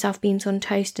cooking himself beans on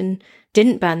toast and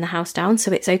didn't burn the house down,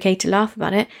 so it's okay to laugh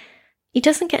about it, he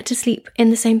doesn't get to sleep in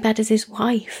the same bed as his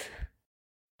wife.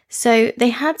 So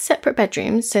they had separate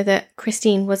bedrooms so that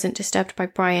Christine wasn't disturbed by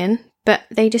Brian, but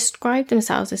they described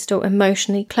themselves as still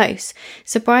emotionally close.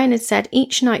 So Brian had said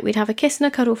each night we'd have a kiss and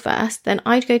a cuddle first, then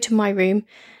I'd go to my room,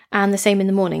 and the same in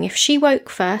the morning. If she woke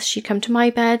first, she'd come to my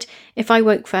bed. If I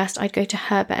woke first, I'd go to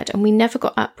her bed, and we never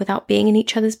got up without being in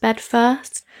each other's bed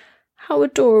first. How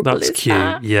adorable is that? That's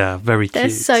cute. Yeah, very cute. They're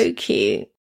so cute.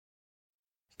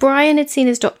 Brian had seen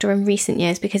his doctor in recent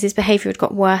years because his behaviour had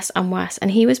got worse and worse, and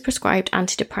he was prescribed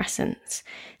antidepressants.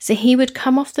 So he would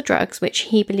come off the drugs, which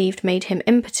he believed made him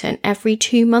impotent, every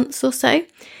 2 months or so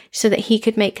that he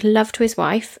could make love to his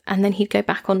wife, and then he'd go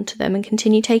back onto them and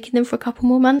continue taking them for a couple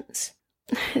more months.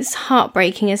 It's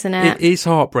heartbreaking, isn't it? It is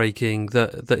heartbreaking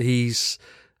that he's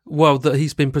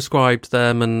been prescribed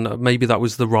them, and maybe that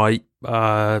was the right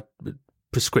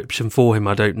prescription for him,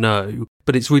 I don't know.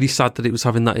 But it's really sad that it was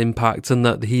having that impact, and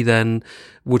that he then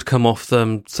would come off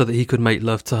them so that he could make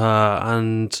love to her.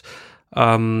 And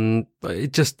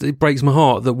it breaks my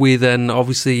heart that we then,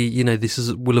 obviously, you know,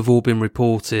 will have all been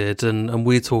reported, and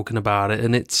we're talking about it,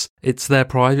 and it's their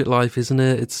private life, isn't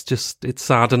it? It's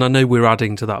sad. And I know we're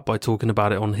adding to that by talking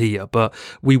about it on here, but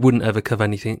we wouldn't ever cover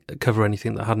anything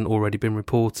that hadn't already been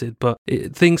reported. But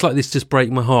things like this just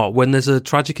break my heart when there's a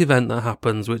tragic event that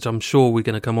happens, which I'm sure we're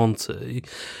going to come on to.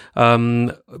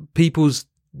 People's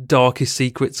darkest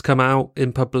secrets come out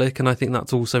in public, and I think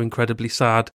that's also incredibly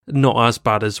sad. Not as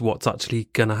bad as what's actually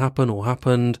going to happen or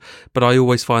happened, but I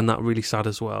always find that really sad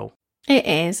as well. It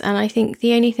is, and I think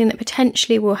the only thing that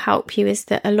potentially will help you is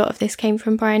that a lot of this came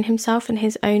from Brian himself and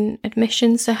his own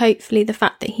admission, so hopefully the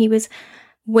fact that he was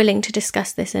willing to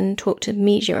discuss this and talk to the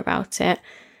media about it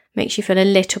makes you feel a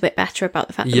little bit better about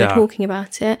the fact that we're talking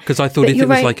about it. Because I thought if it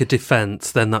was like a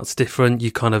defence, then that's different.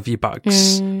 Your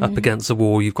back's up against the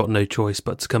wall, you've got no choice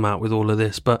but to come out with all of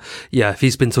this. But yeah, if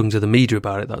he's been talking to the media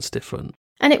about it, that's different.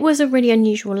 And it was a really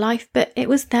unusual life, but it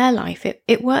was their life.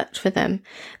 It worked for them.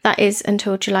 That is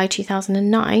until July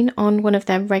 2009 on one of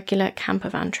their regular camper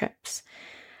van trips.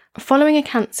 Following a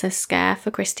cancer scare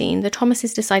for Christine, the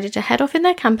Thomases decided to head off in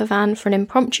their camper van for an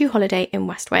impromptu holiday in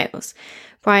West Wales.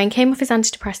 Brian came off his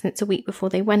antidepressants a week before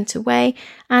they went away,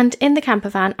 and in the camper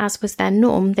van, as was their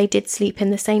norm, they did sleep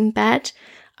in the same bed,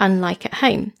 unlike at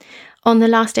home. On the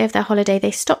last day of their holiday,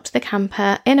 they stopped the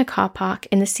camper in a car park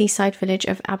in the seaside village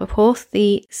of Aberporth.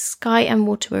 The sky and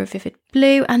water were a vivid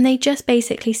blue, and they just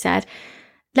basically said,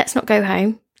 let's not go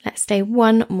home, let's stay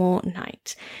one more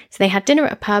night. So they had dinner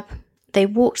at a pub, they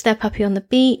walked their puppy on the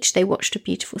beach, they watched a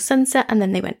beautiful sunset, and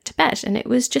then they went to bed. And it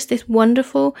was just this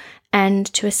wonderful end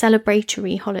to a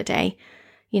celebratory holiday.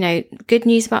 You know, good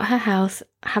news about her health,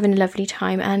 having a lovely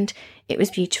time, and it was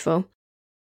beautiful.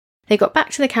 They got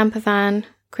back to the camper van,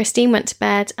 Christine went to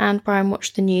bed, and Brian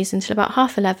watched the news until about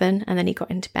 11:30, and then he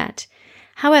got into bed.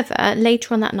 However,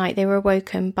 later on that night, they were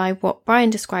awoken by what Brian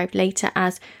described later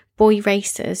as boy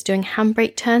racers doing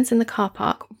handbrake turns in the car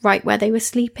park right where they were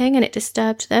sleeping, and it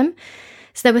disturbed them.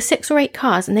 So there were 6 or 8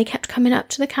 cars and they kept coming up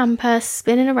to the campus,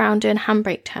 spinning around doing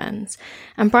handbrake turns.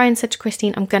 And Brian said to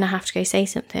Christine, I'm going to have to go say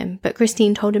something. But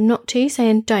Christine told him not to,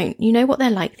 saying, don't. You know what they're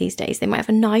like these days. They might have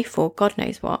a knife or God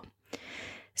knows what.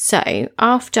 So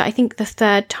after, I think, the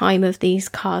 3rd time of these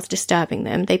cars disturbing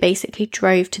them, they basically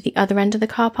drove to the other end of the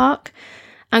car park.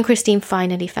 And Christine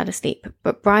finally fell asleep.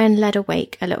 But Brian lay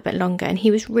awake a little bit longer and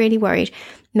he was really worried.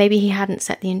 Maybe he hadn't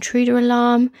set the intruder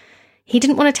alarm. He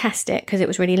didn't want to test it because it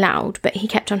was really loud, but he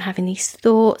kept on having these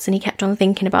thoughts and he kept on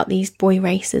thinking about these boy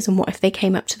racers and what if they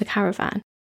came up to the caravan.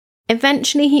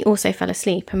 Eventually, he also fell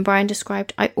asleep and Brian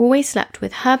described, I always slept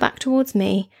with her back towards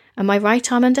me and my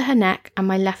right arm under her neck and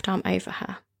my left arm over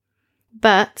her.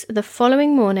 But the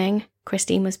following morning,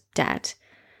 Christine was dead.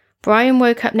 Brian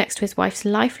woke up next to his wife's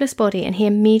lifeless body and he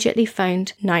immediately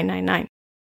phoned 999.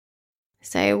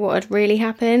 So what had really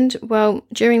happened? Well,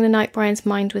 during the night, Brian's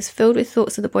mind was filled with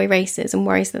thoughts of the boy racers and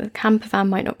worries that the camper van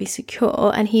might not be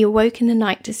secure, and he awoke in the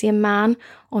night to see a man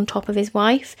on top of his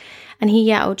wife, and he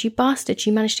yelled, you bastards,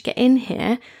 you managed to get in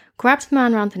here, grabbed the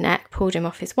man round the neck, pulled him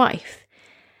off his wife.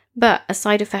 But a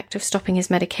side effect of stopping his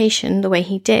medication the way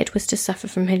he did was to suffer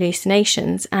from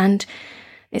hallucinations, and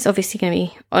it's obviously going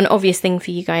to be an obvious thing for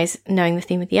you guys knowing the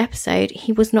theme of the episode.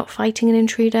 He was not fighting an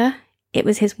intruder. It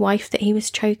was his wife that he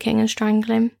was choking and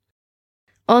strangling.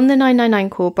 On the 999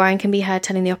 call, Brian can be heard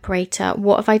telling the operator,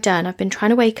 what have I done? I've been trying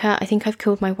to wake her. I think I've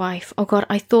killed my wife. Oh God,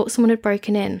 I thought someone had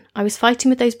broken in. I was fighting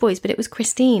with those boys, but it was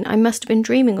Christine. I must have been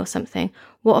dreaming or something.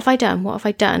 What have I done? What have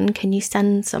I done? Can you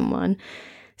send someone?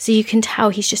 So you can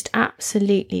tell he's just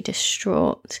absolutely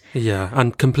distraught. Yeah,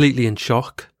 and completely in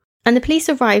shock. And the police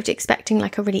arrived expecting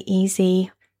like a really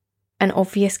easy and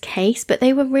obvious case, but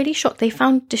they were really shocked. They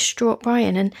found distraught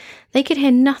Brian and they could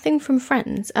hear nothing from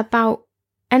friends about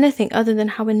anything other than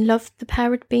how in love the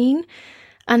pair had been.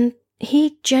 And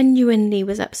he genuinely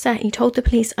was upset. He told the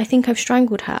police, I think I've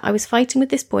strangled her. I was fighting with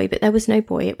this boy, but there was no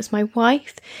boy. It was my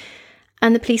wife.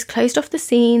 And the police closed off the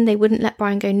scene. They wouldn't let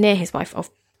Brian go near his wife,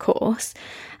 of course.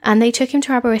 And they took him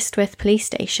to Aberystwyth police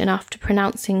station after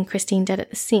pronouncing Christine dead at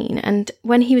the scene. And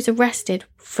when he was arrested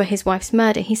for his wife's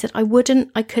murder, he said, I wouldn't,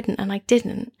 I couldn't, and I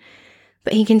didn't.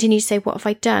 But he continued to say, what have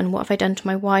I done? What have I done to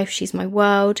my wife? She's my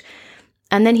world.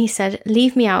 And then he said,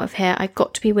 leave me out of here. I've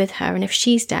got to be with her. And if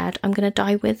she's dead, I'm going to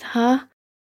die with her.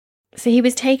 So he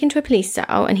was taken to a police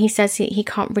cell and he says he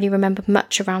can't really remember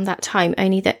much around that time,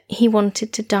 only that he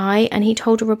wanted to die. And he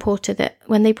told a reporter that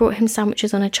when they brought him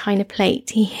sandwiches on a china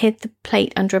plate, he hid the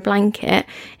plate under a blanket,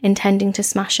 intending to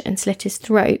smash it and slit his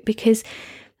throat because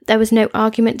there was no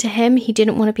argument to him. He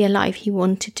didn't want to be alive. He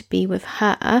wanted to be with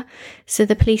her. So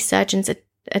the police surgeons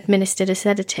administered a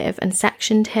sedative and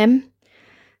sectioned him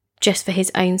just for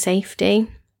his own safety.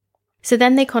 So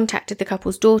then they contacted the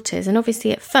couple's daughters, and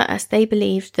obviously at first they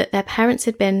believed that their parents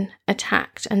had been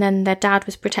attacked and then their dad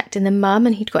was protecting the mum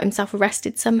and he'd got himself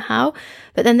arrested somehow.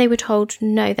 But then they were told,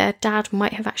 no, their dad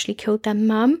might have actually killed their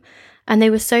mum. And they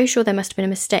were so sure there must have been a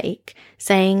mistake,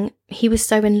 saying he was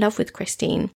so in love with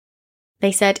Christine.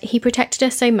 They said he protected her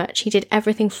so much, he did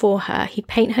everything for her. He'd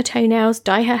paint her toenails,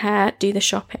 dye her hair, do the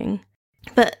shopping.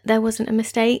 But there wasn't a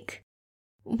mistake.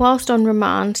 Whilst on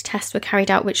remand, tests were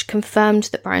carried out which confirmed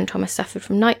that Brian Thomas suffered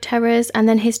from night terrors, and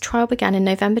then his trial began in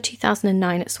November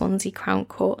 2009 at Swansea Crown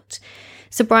Court.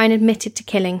 So Brian admitted to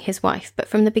killing his wife, but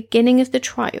from the beginning of the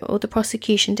trial, the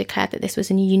prosecution declared that this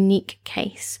was a unique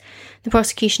case. The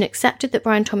prosecution accepted that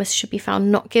Brian Thomas should be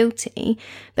found not guilty,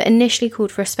 but initially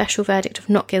called for a special verdict of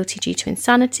not guilty due to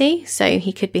insanity, so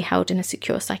he could be held in a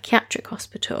secure psychiatric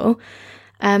hospital.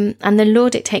 And the law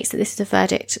dictates that this is a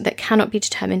verdict that cannot be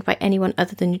determined by anyone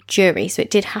other than a jury. So it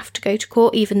did have to go to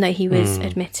court, even though he was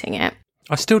admitting it.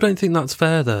 I still don't think that's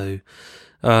fair, though.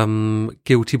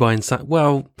 Guilty by insanity.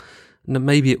 Well,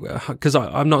 maybe because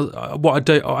I'm not. What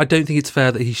I don't think it's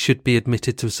fair that he should be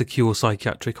admitted to a secure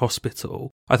psychiatric hospital.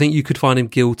 I think you could find him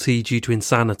guilty due to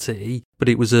insanity, but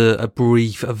it was a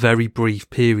very brief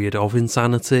period of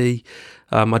insanity.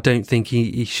 I don't think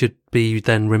he should be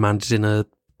then remanded in a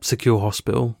secure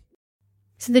hospital.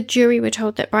 So the jury were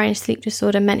told that Brian's sleep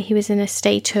disorder meant he was in a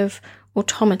state of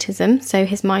automatism, so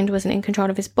his mind wasn't in control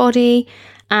of his body,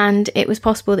 and it was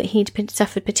possible that he'd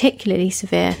suffered particularly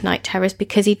severe night terrors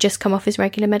because he'd just come off his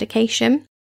regular medication.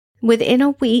 Within a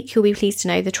week, you'll be pleased to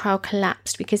know, the trial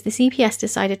collapsed because the CPS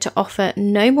decided to offer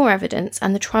no more evidence,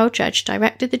 and the trial judge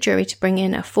directed the jury to bring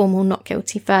in a formal not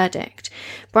guilty verdict.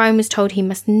 Brian was told he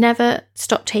must never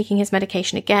stop taking his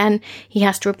medication again. He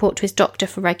has to report to his doctor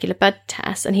for regular blood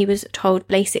tests, and he was told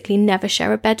basically never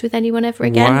share a bed with anyone ever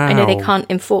again. Wow. I know they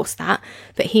can't enforce that,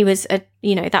 but he was,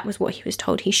 that was what he was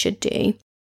told he should do.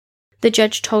 The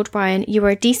judge told Brian, "You are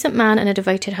a decent man and a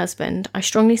devoted husband. I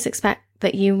strongly suspect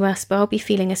that you must well be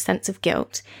feeling a sense of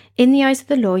guilt. In the eyes of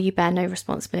the law, you bear no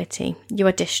responsibility. You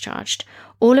are discharged.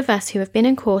 All of us who have been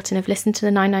in court and have listened to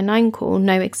the 999 call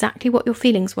know exactly what your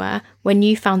feelings were when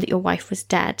you found that your wife was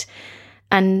dead.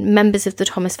 And members of the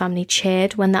Thomas family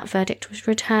cheered when that verdict was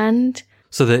returned.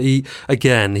 So that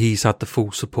he's had the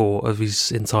full support of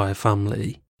his entire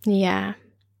family. Yeah.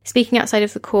 Speaking outside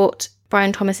of the court,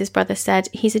 Brian Thomas's brother said,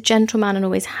 "He's a gentleman and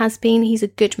always has been. He's a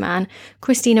good man.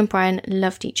 Christine and Brian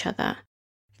loved each other."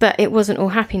 But it wasn't all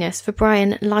happiness. For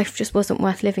Brian, life just wasn't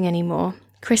worth living anymore.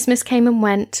 Christmas came and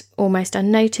went, almost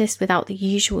unnoticed, without the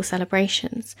usual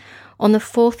celebrations. On the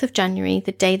 4th of January,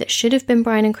 the day that should have been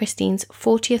Brian and Christine's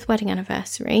 40th wedding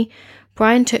anniversary,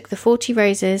 Brian took the 40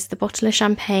 roses, the bottle of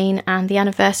champagne and the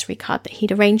anniversary card that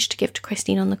he'd arranged to give to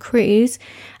Christine on the cruise,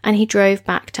 and he drove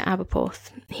back to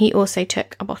Aberporth. He also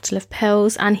took a bottle of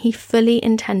pills, and he fully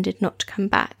intended not to come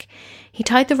back. He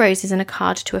tied the roses in a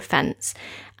card to a fence,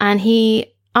 and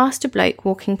he asked a bloke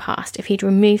walking past if he'd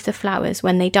remove the flowers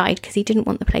when they died because he didn't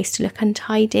want the place to look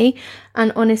untidy.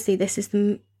 And honestly, this is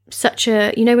such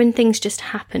a, when things just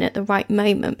happen at the right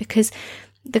moment, because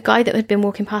the guy that had been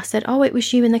walking past said, "Oh, it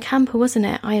was you in the camper, wasn't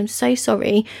it? I am so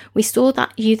sorry. We saw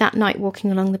you that night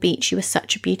walking along the beach. You were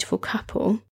such a beautiful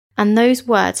couple." And those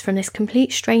words from this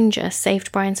complete stranger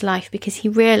saved Brian's life because he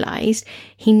realised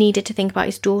he needed to think about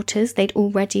his daughters. They'd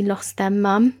already lost their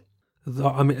mum.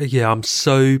 I mean, yeah, I'm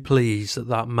so pleased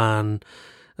that man,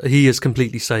 he has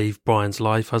completely saved Brian's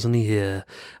life, hasn't he, here?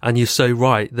 And you're so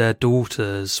right, their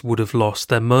daughters would have lost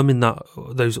their mum in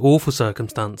those awful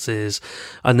circumstances,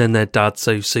 and then their dad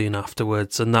so soon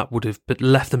afterwards, and that would have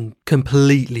left them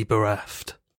completely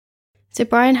bereft. So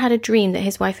Brian had a dream that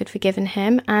his wife had forgiven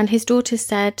him, and his daughters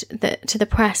said that to the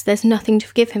press, there's nothing to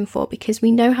forgive him for because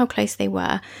we know how close they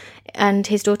were. And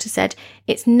his daughter said,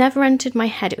 "It's never entered my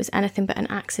head it was anything but an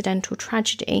accidental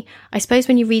tragedy. I suppose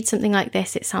when you read something like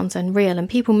this, it sounds unreal and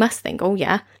people must think, oh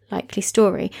yeah, likely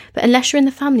story. But unless you're in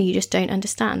the family, you just don't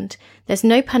understand. There's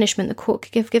no punishment the court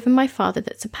could have given my father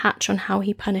that's a patch on how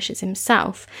he punishes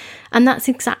himself." And that's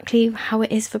exactly how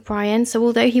it is for Brian. So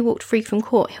although he walked free from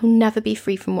court, he'll never be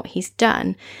free from what he's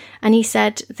done. And he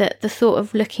said that the thought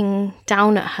of looking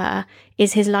down at her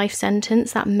is his life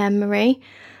sentence, that memory.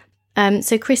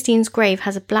 So Christine's grave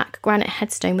has a black granite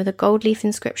headstone with a gold leaf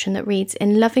inscription that reads,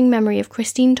 "In loving memory of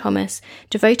Christine Thomas,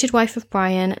 devoted wife of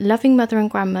Brian, loving mother and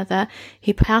grandmother,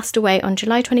 who passed away on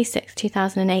July 26,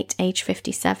 2008, age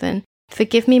 57.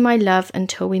 Forgive me my love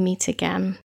until we meet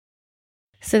again."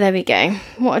 So there we go.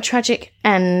 What a tragic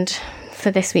end for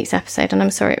this week's episode, and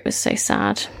I'm sorry it was so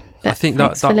sad. But I think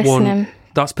that one,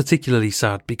 that's particularly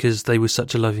sad because they were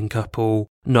such a loving couple.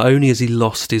 Not only has he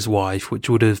lost his wife, which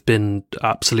would have been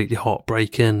absolutely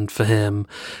heartbreaking for him,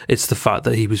 it's the fact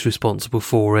that he was responsible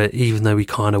for it, even though he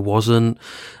kind of wasn't.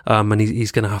 And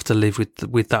he's going to have to live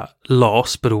with that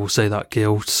loss, but also that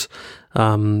guilt.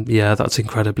 Yeah, that's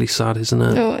incredibly sad, isn't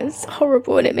it? Oh, it's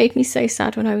horrible. And it made me so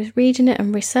sad when I was reading it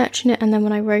and researching it. And then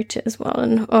when I wrote it as well.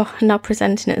 And now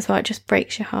presenting it as well, it just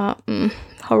breaks your heart.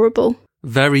 Horrible.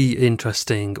 Very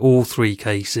interesting, all three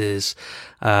cases.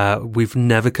 We've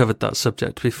never covered that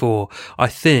subject before. I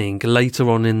think later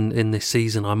on in this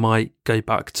season I might go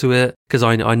back to it because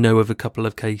I know of a couple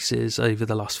of cases over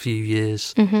the last few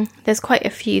years. Mm-hmm. There's quite a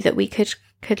few that we could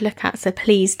look at, so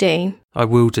please do. I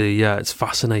will do, yeah. It's a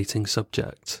fascinating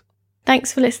subject.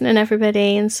 Thanks for listening,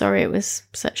 everybody, and sorry it was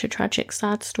such a tragic,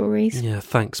 sad stories. Yeah,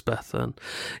 thanks, Beth. And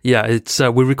yeah, it's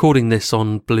we're recording this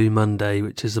on Blue Monday,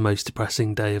 which is the most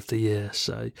depressing day of the year.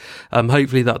 So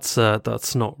hopefully that's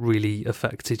not really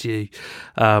affected you.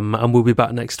 And we'll be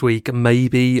back next week.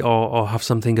 Maybe I'll have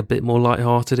something a bit more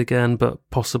lighthearted again, but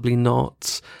possibly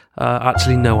not.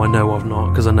 Actually, no, I know I've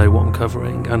not because I know what I'm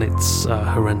covering, and it's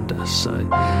horrendous. So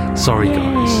sorry,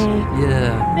 guys.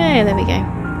 Yeah, there we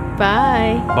go.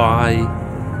 Bye. Bye.